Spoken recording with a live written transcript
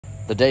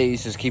the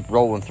days just keep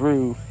rolling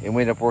through, and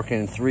we end up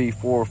working 3,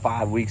 4,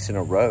 5 weeks in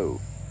a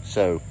row.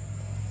 So,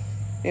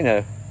 you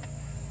know,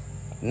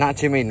 not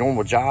too many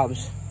normal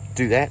jobs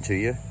do that to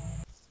you.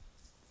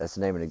 That's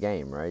the name of the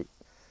game, right?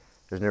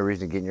 There's no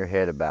reason to get in your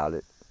head about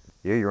it.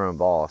 You're your own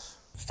boss.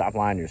 Stop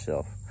lying to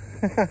yourself.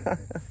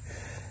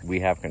 We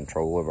have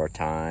control of our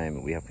time,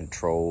 and we have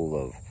control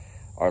of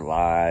our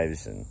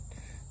lives, and,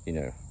 you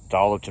know, it's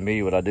all up to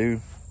me what I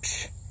do.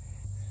 Psh,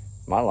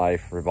 my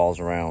life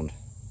revolves around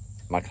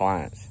my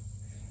clients.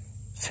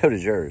 So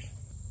does yours.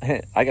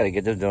 I got to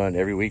get this done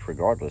every week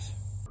regardless.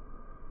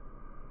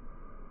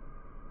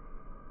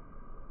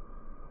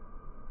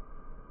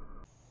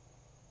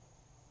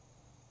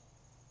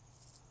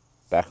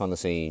 Back on the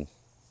scene.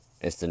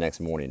 It's the next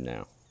morning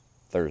now,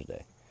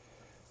 Thursday.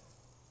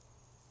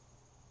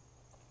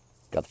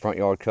 Got the front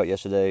yard cut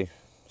yesterday,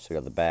 so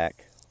got the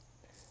back,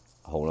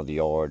 a whole nother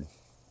yard,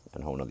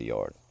 and a whole nother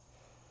yard.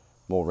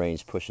 More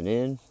rain's pushing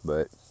in,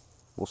 but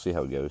we'll see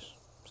how it goes.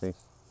 See?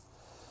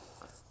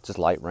 Just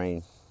light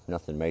rain,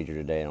 nothing major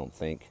today, I don't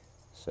think.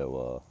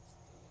 So,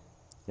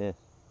 yeah,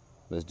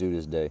 let's do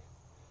this day.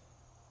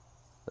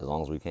 As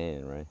long as we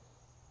can, right?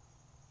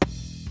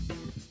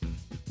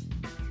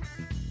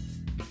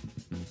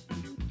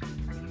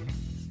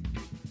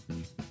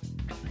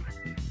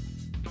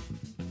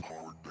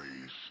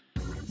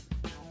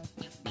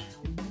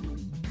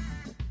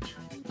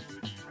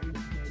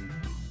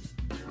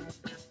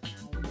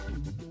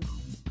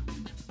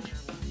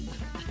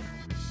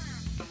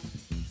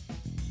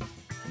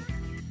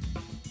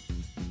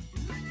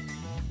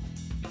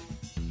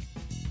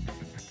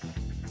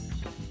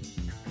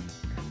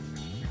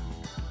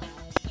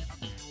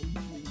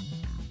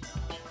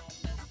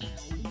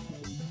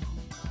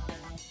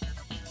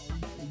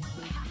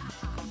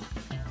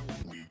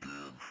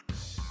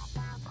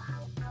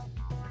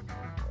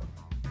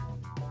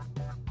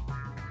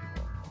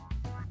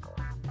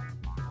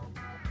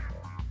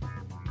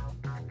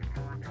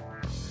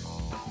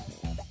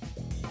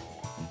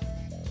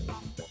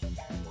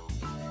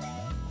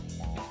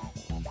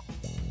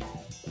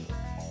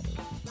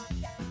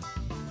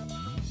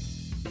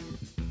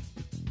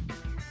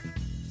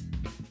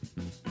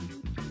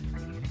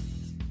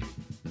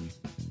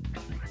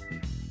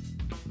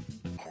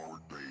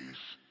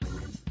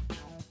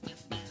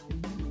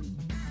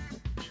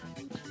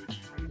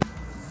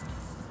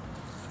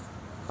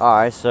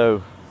 Alright,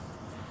 so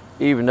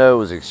even though it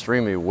was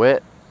extremely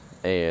wet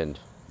and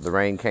the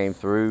rain came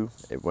through,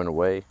 it went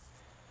away.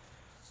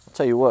 I'll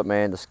tell you what,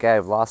 man, the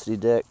Skag Velocity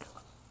deck,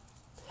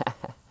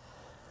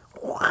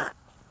 that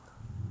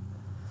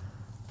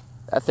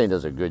thing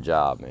does a good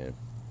job, man. It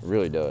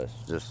really does.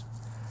 Just,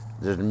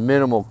 there's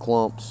minimal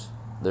clumps.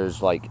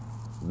 There's like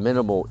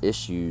minimal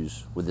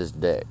issues with this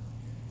deck.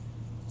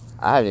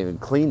 I haven't even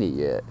cleaned it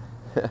yet.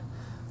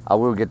 I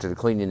will get to the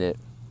cleaning it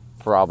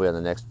probably on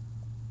the next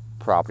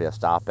property I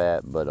stop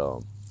at, but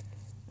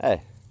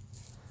hey,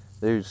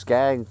 dude,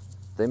 Skag,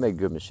 they make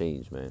good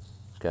machines, man.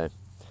 Okay,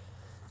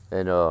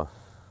 and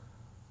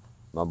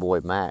my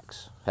boy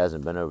Max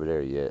hasn't been over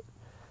there yet.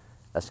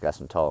 That's got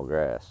some tall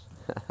grass.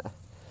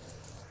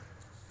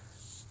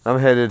 I'm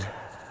headed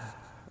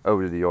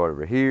over to the yard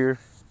over here,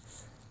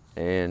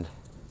 and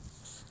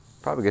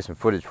probably get some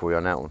footage for you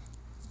on that one,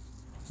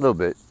 a little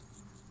bit.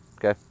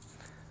 Okay,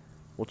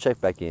 we'll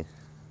check back in.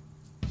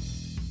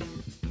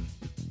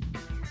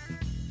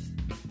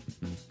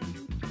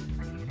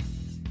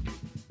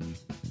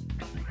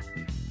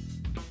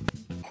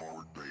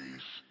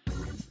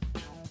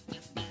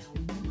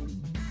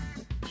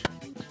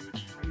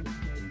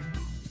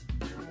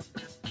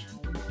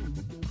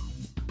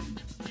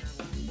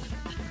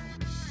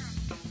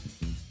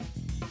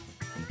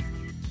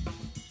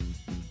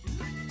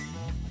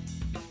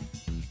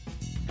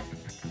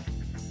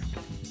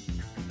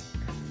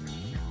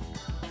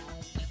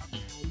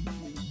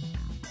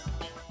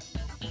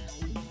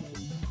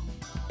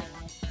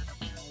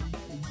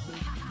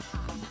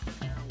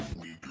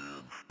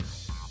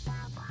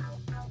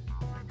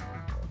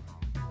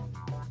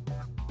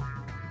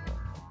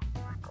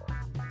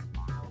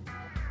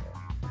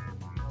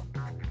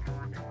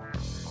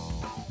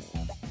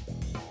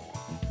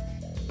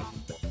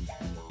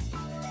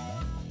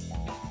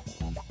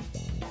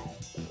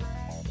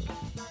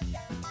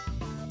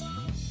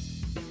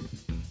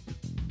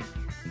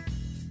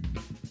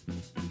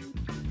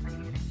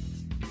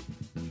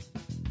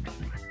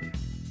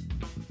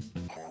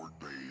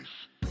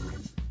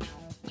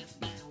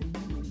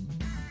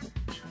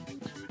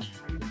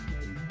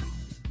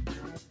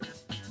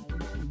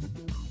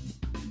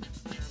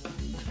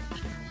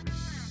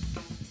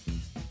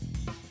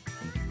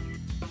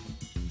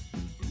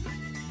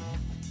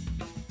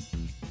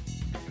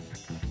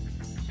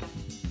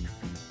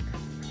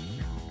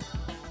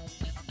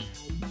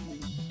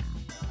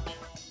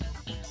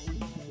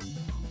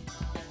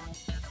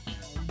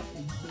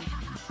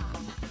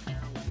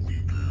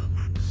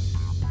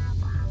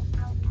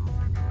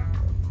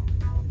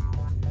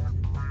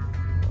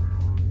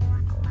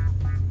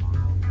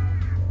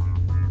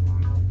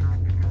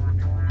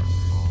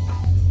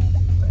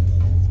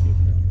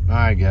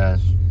 Alright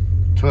guys,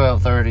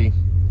 12:30,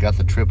 got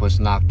the triplets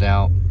knocked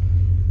out,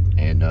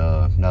 and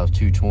that was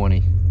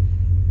 220.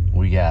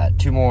 We got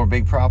 2 more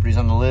big properties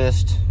on the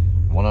list.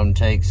 One of them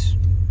takes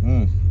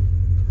a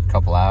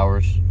couple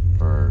hours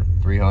for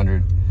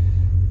 300.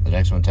 The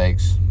next one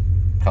takes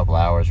a couple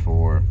hours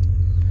for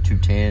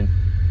 210.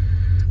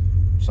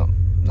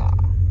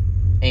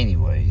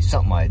 Anyway,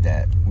 something like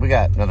that. We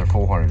got another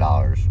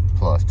 $400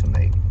 plus to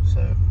make.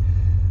 So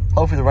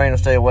hopefully the rain will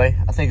stay away.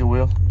 I think it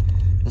will.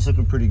 It's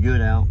looking pretty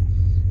good out.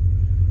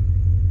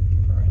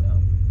 Right now.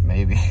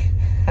 Maybe.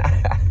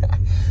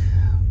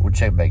 We'll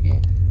check back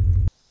in.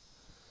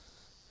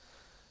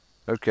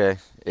 Okay,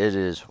 it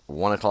is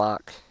 1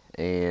 o'clock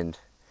and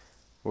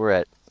we're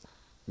at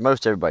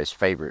most everybody's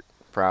favorite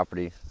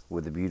property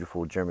with the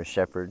beautiful German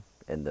Shepherd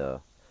and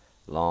the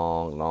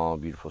long,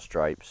 beautiful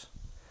stripes.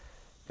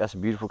 Got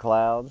some beautiful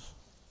clouds,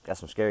 got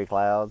some scary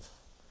clouds,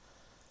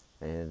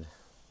 and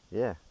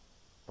yeah,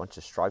 a bunch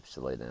of stripes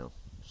to lay down.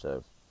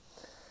 So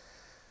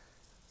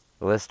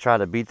let's try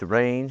to beat the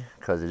rain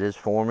because it is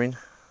forming.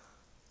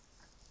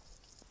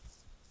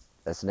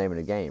 That's the name of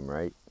the game,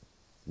 right?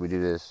 We do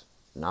this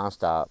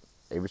nonstop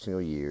every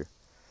single year.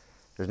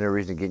 There's no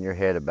reason to get in your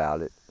head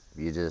about it.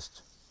 You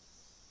just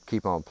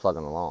keep on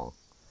plugging along.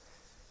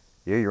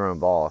 You're your own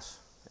boss,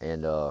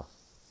 and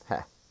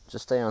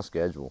just stay on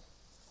schedule.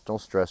 Don't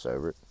stress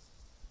over it.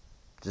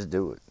 Just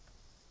do it.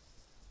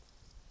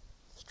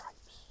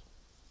 Stripes.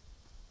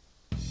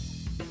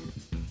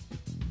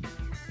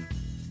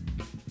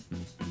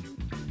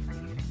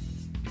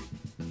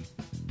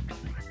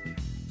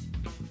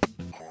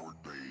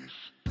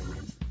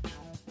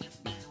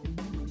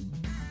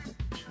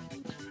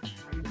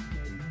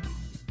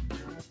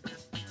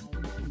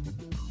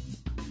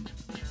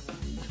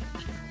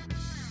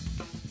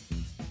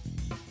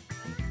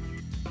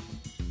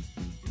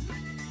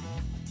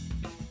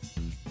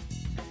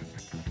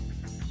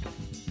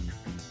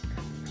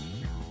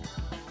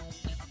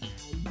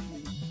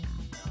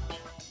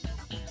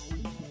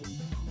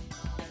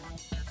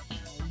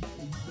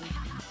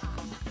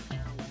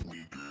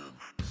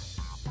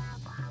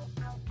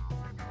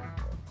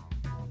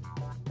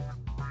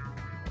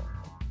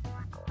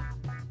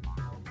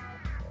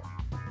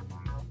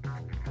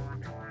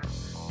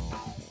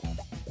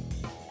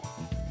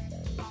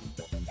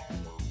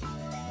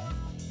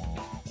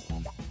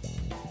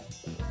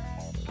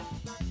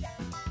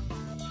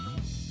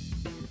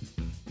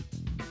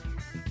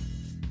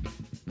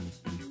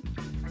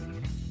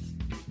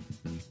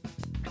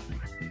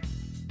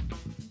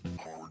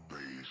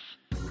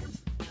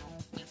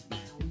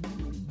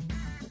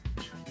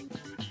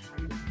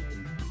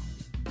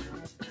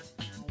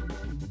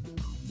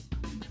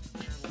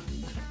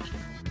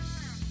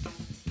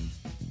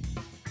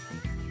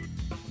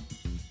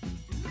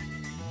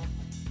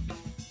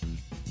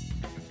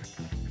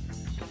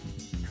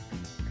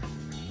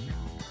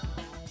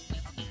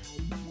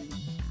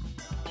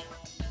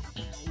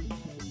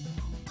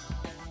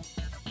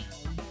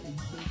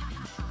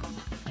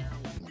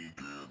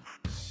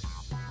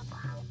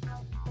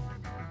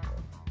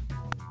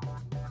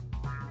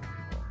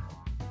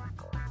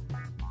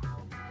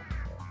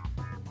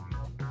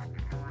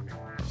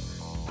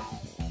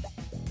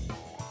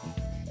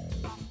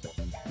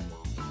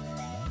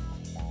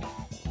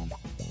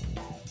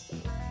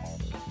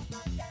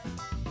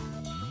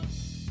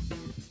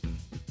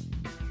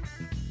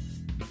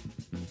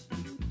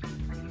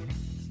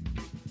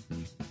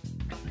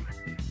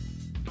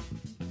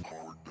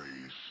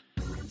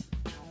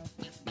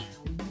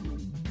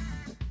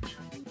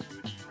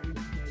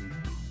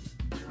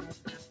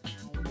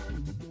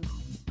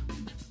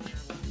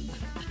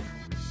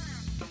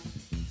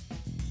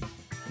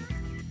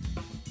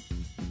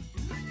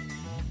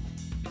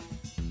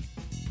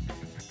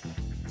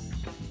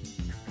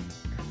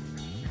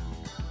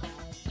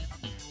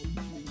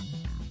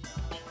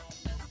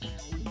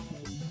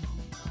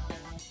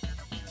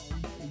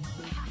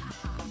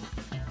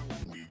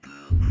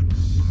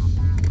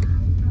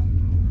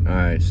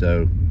 Alright,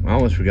 so I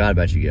almost forgot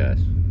about you guys.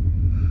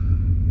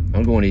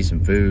 I'm going to eat some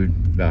food,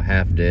 about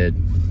half dead.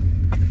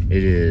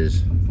 It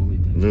is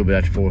a little bit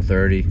after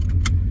 4:30.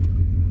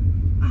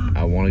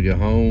 I want to go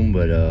home,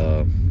 but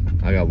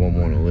I got one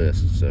more on the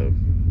list, so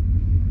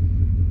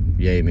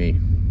yay me.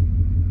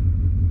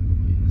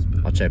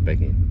 I'll check back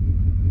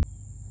in.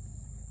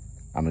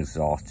 I'm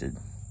exhausted.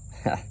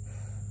 But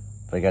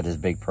I got this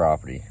big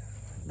property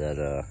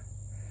that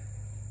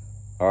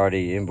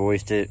already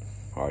invoiced it,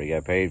 already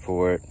got paid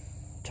for it.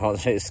 It's on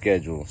today's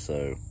schedule,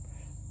 so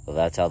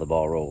that's how the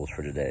ball rolls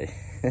for today.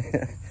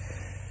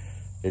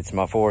 It's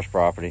my forest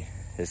property.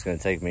 It's going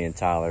to take me and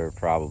Tyler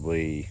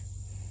probably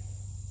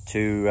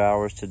 2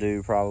 hours to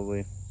do,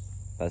 probably.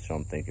 That's what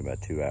I'm thinking,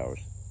 about 2 hours.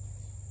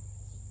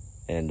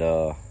 And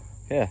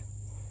yeah,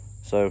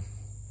 so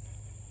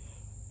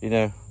you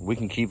know, we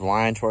can keep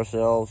lying to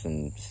ourselves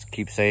and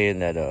keep saying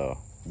that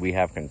we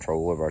have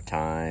control of our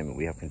time and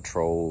we have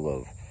control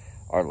of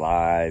our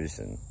lives,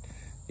 and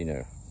you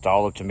know, it's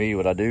all up to me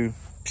what I do.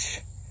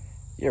 Psh,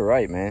 you're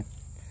right, man.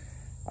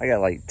 I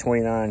got like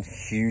 29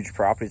 huge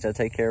properties I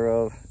take care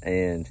of,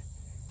 and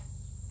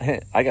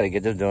I got to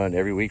get them done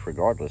every week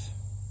regardless.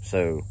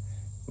 So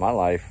my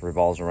life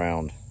revolves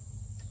around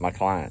my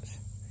clients.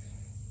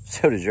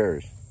 So does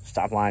yours.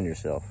 Stop lying to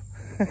yourself.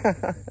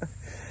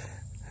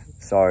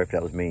 Sorry if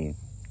that was mean.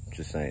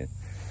 Just saying.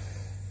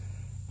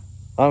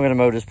 I'm gonna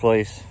mow this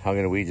place. I'm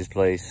gonna weed this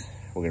place.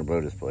 We're gonna blow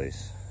this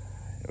place.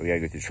 We gotta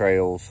go through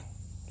trails.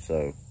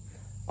 So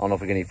I don't know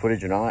if we get any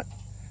footage or not.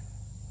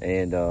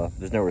 And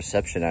there's no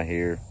reception out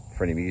here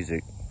for any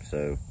music.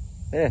 So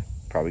yeah,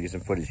 probably get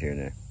some footage here and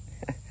there.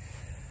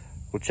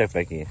 We'll check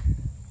back in.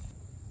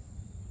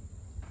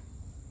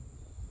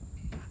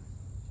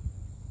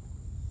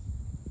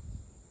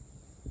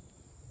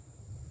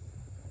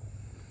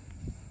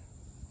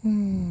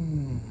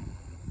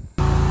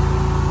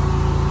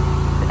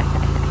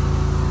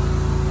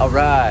 All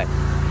right,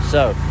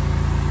 so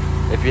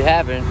if you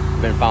haven't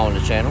been following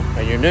the channel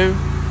and you're new,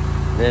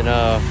 then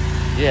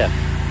yeah,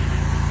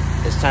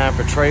 it's time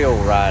for trail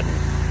riding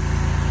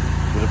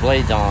with the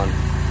blades on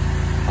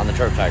the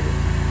Turf Tiger.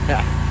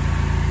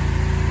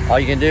 All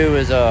you can do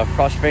is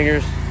cross your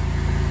fingers,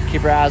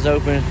 keep your eyes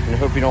open, and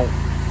hope you don't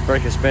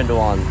break a spindle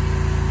on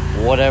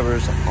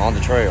whatever's on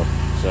the trail.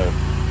 So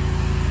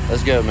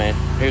let's go, man.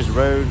 Here's the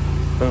road.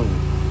 Boom.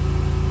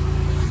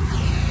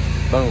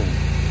 Boom.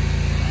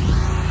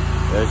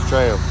 There's the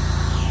trail.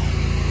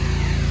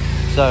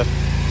 So,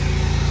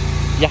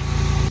 yeah.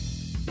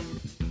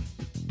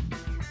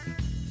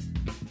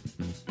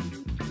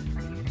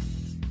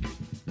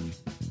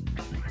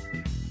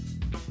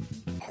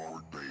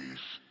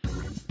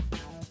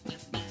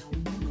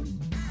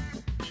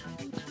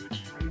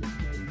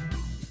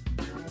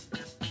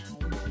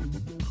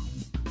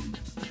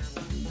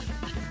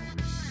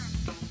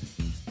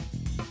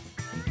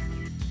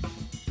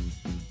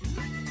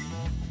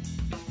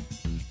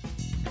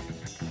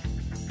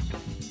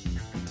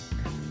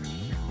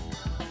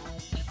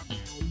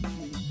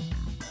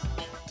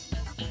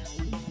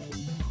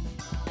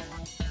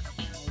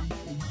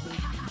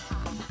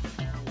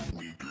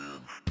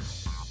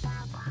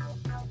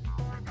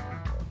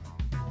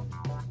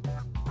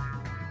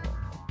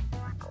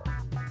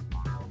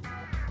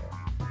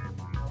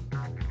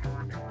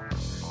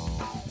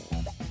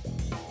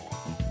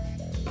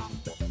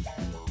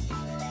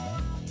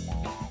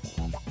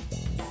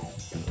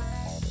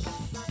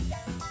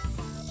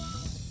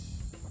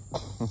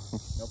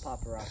 No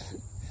paparazzi.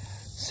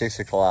 6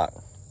 o'clock.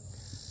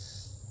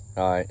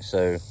 All right,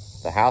 so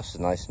the house is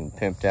nice and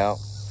pimped out,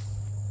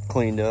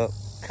 cleaned up,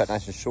 cut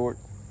nice and short.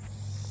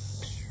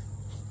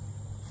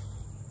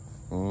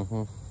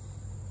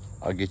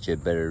 I'll get you a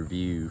better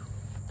view.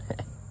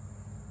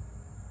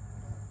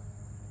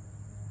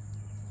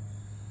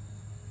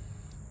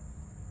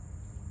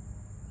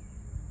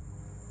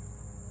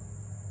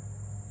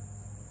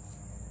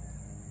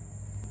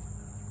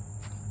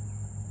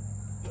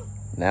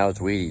 Now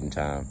it's weed eating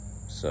time,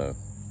 so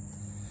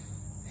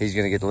he's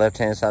gonna get the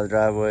left-hand side of the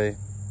driveway.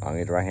 I'm gonna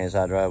get the right-hand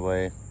side of the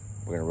driveway.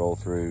 We're gonna roll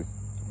through.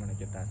 I'm gonna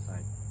get that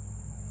side.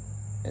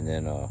 And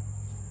then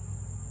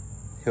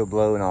he'll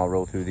blow and I'll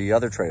roll through the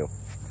other trail.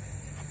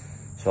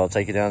 So I'll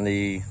take you down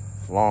the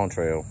long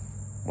trail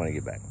when I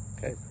get back,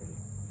 okay?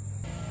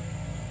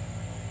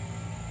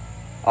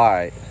 All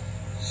right,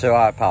 so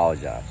I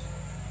apologize.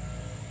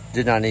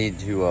 Did not need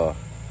to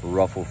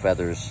ruffle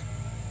feathers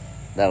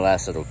that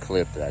last little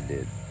clip that I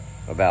did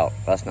about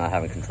us not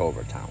having control of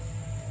our time.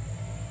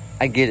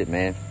 I get it,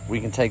 man.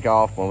 We can take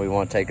off when we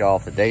want to take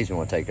off, the days we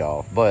want to take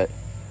off, but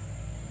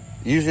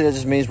usually that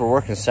just means we're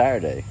working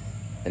Saturday,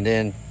 and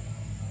then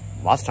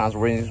lots of times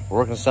we're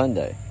working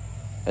Sunday,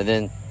 and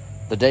then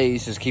the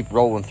days just keep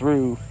rolling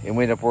through, and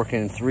we end up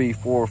working 3,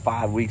 4,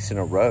 5 weeks in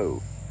a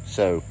row.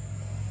 So,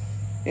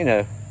 you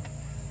know,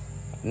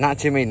 not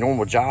too many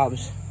normal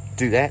jobs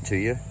do that to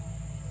you.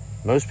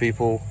 Most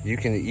people, you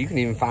can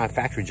even find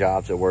factory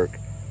jobs that work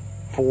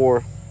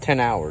 4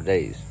 10-hour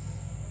days,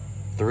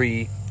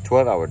 3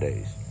 12-hour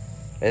days,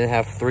 and then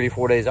have 3 to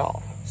 4 days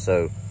off.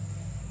 So,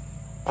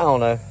 I don't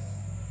know.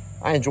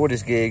 I enjoy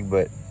this gig,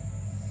 but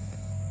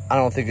I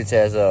don't think it's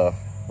as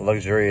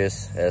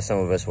luxurious as some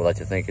of us would like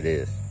to think it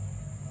is.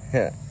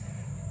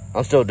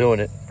 I'm still doing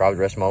it probably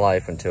the rest of my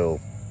life until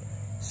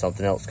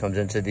something else comes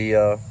into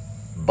the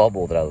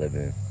bubble that I live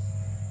in.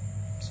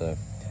 So,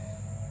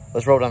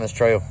 let's roll down this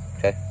trail,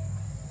 okay?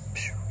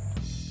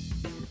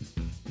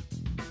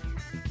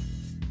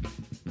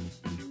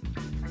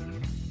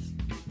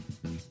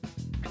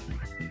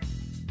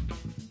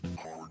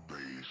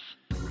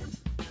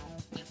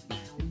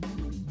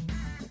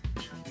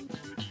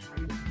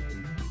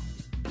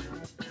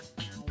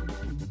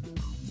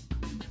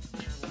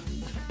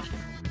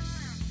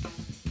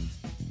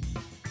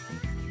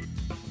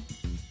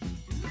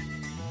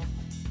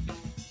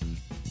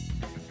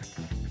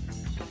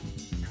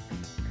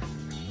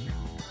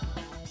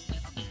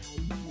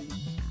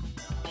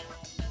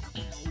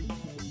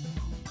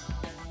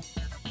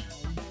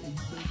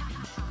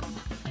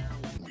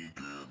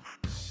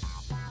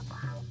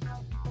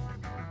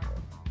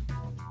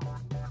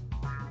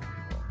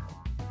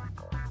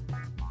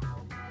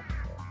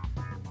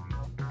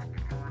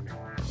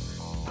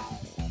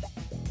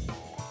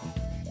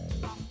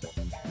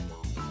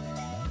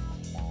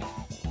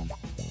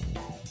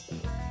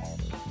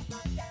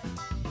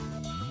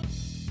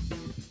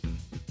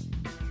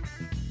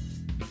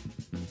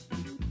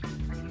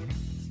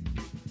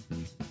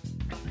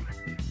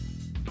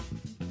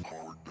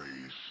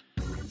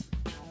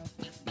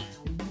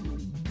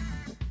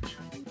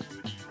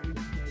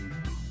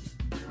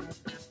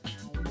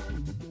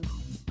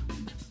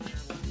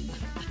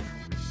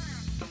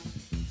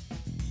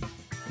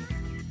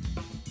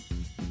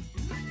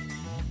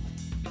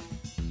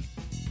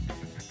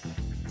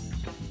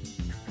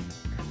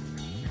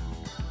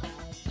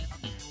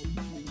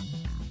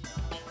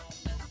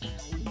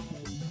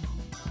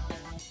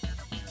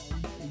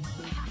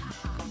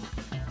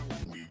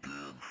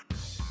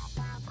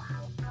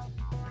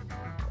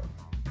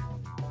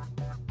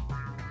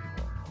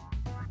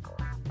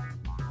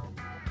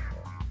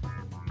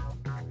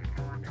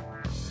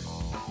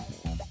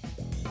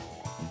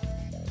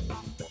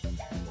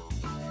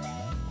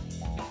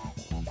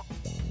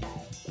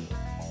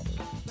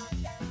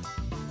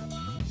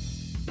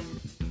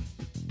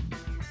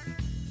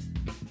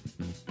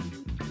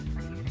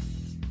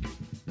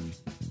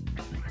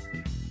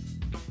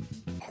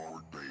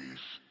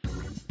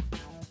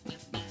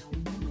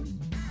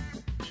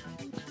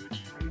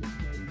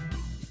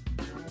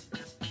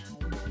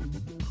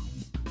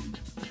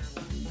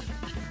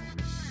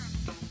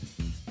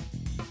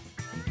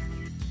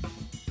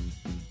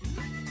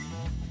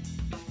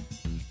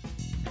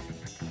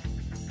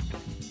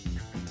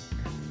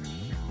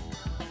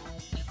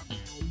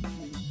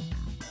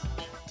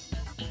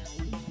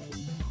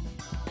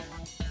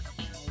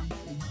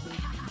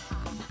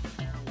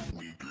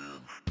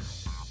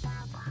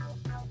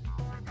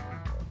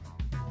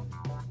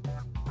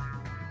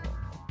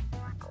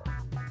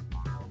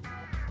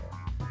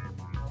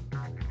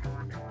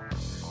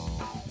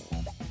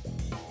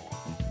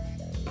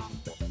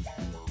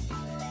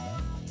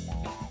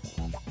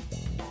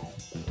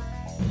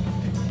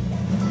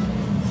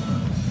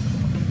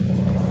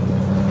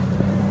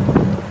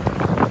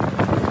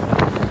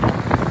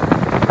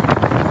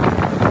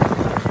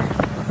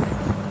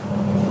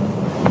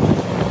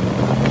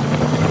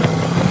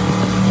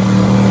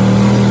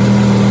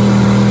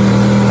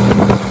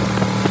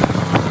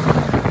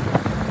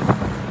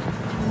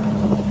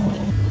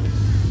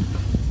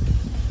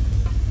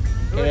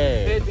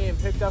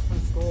 picked up from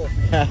school.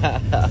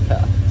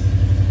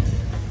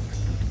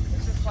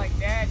 It's just like,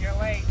 Dad, you're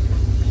late.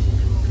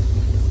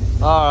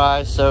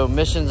 Alright, so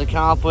mission's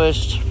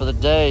accomplished for the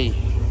day.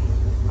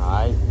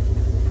 Alright.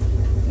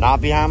 Not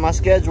behind my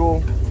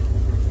schedule.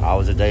 I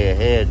was a day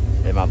ahead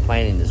in my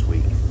planning this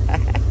week.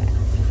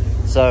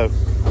 So,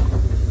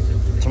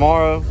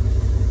 tomorrow,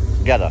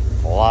 got a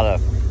lot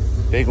of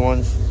big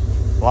ones,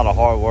 a lot of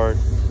hard work,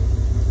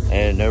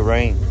 and no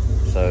rain.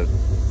 So,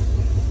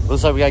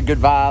 looks like we got good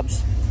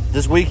vibes.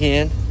 This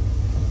weekend,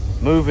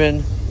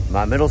 moving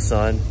my middle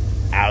son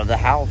out of the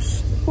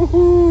house.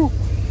 Woohoo!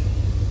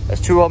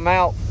 That's 2 of them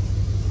out.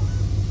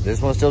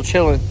 This one's still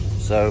chilling.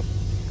 So,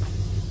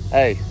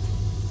 hey.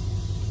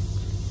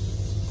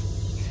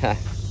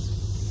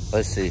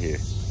 Let's see here.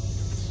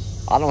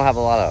 I don't have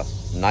a lot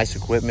of nice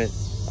equipment.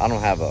 I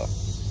don't have a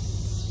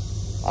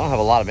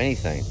lot of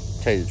anything,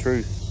 to tell you the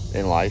truth,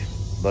 in life.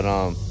 But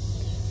I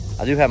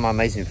do have my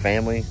amazing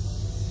family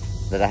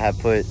that I have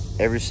put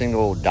every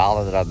single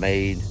dollar that I've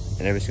made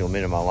and every single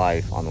minute of my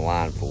life on the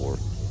line for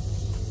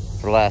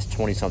the last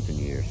 20-something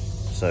years.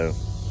 So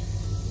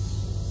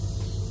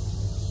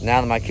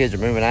now that my kids are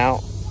moving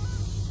out,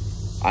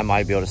 I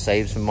might be able to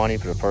save some money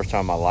for the first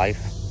time in my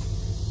life.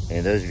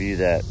 And those of you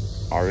that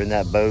are in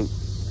that boat,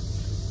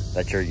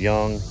 that you're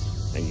young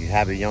and you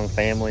have a young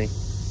family,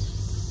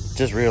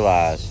 just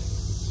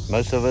realize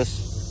most of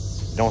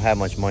us don't have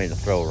much money to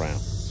throw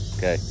around,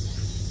 okay?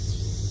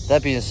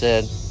 That being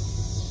said,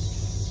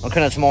 I'm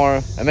coming out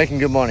tomorrow and making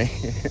good money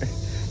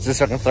just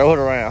so I can throw it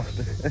around.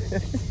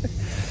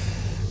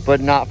 But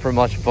not for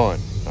much fun,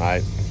 all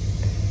right?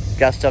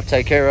 Got stuff to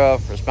take care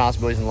of,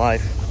 responsibilities in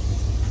life.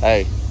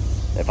 Hey,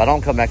 if I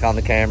don't come back on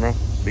the camera,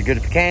 be good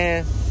if you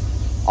can.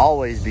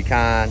 Always be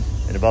kind,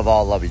 and above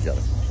all, love each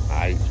other, all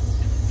right?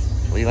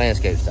 Lee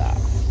Landscape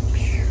style.